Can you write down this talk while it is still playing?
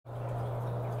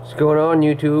What's going on,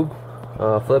 YouTube?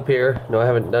 Flip here. No, I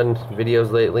haven't done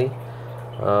videos lately.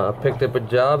 Picked up a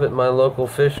job at my local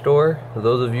fish store.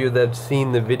 Those of you that have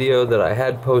seen the video that I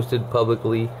had posted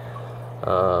publicly,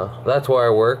 that's where I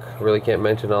work. Really can't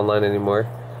mention online anymore.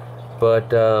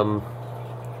 But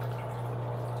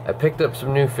I picked up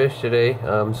some new fish today.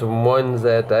 Some ones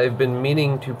that I've been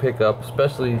meaning to pick up,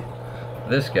 especially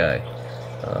this guy.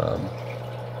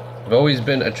 I've always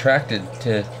been attracted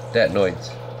to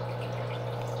datnoids.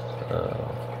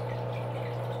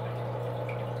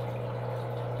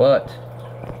 But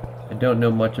I don't know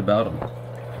much about them.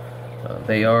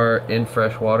 They are in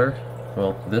freshwater.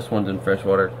 Well, this one's in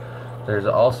freshwater. There's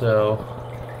also,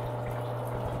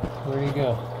 where do you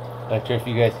go? Not sure if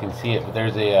you guys can see it, but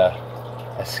there's a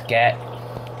scat,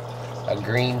 a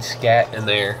green scat in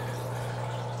there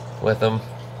with them.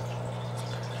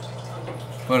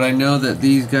 But I know that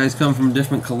these guys come from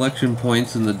different collection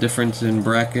points, and the difference in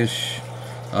brackish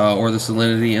or the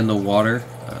salinity in the water.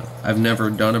 I've never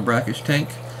done a brackish tank,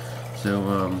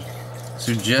 so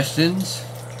suggestions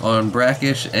on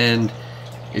brackish, and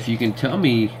if you can tell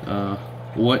me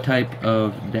what type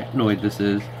of datnoid this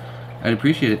is, I'd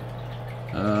appreciate it.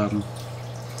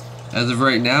 As of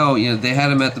right now, you know, they had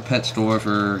them at the pet store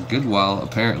for a good while,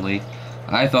 apparently.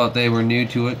 I thought they were new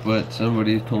to it, but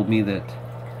somebody told me that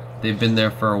they've been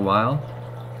there for a while.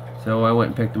 So I went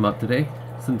and picked them up today,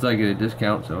 since I get a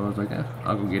discount, so I was like,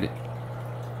 I'll go get it.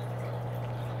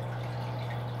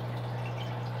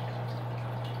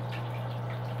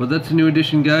 But that's a new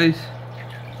edition, guys.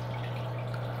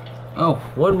 Oh,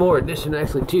 one more edition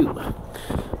actually too.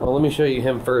 Well, let me show you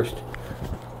him first.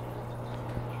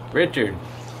 Richard.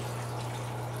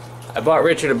 I bought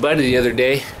Richard a buddy the other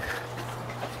day.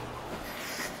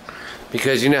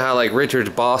 Because you know how like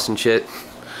Richard's boss and shit.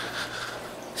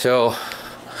 So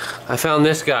I found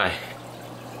this guy.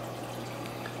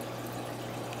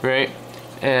 Right?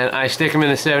 And I stick him in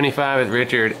the 75 with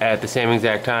Richard at the same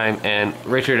exact time, and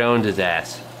Richard owns his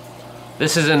ass.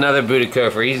 This is another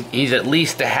buttikoferi. He's at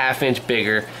least a ½ inch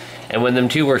bigger, and when them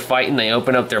two were fighting, they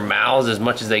opened up their mouths as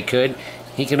much as they could.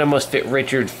 He could almost fit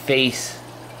Richard's face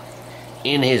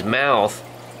in his mouth,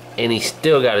 and he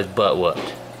still got his butt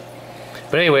whooped.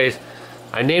 But anyways,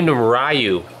 I named him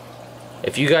Ryu.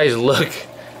 If you guys look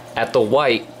at the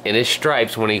white in his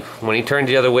stripes when he turns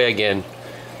the other way again,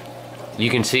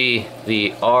 you can see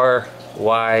the R,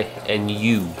 Y, and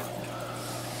U.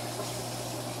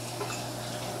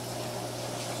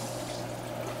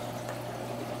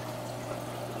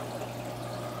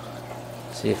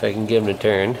 See if I can get him to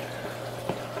turn.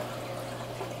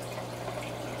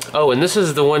 Oh, and this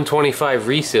is the 125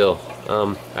 reseal.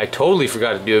 I totally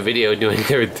forgot to do a video doing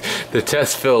the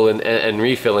test fill and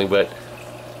refilling, but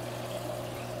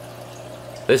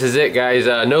this is it, guys.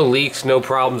 No leaks, no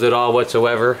problems at all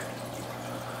whatsoever.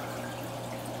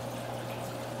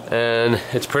 And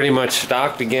it's pretty much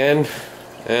stocked again,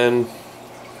 and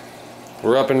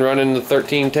we're up and running the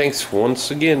 13 tanks once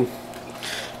again.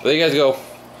 There you guys go.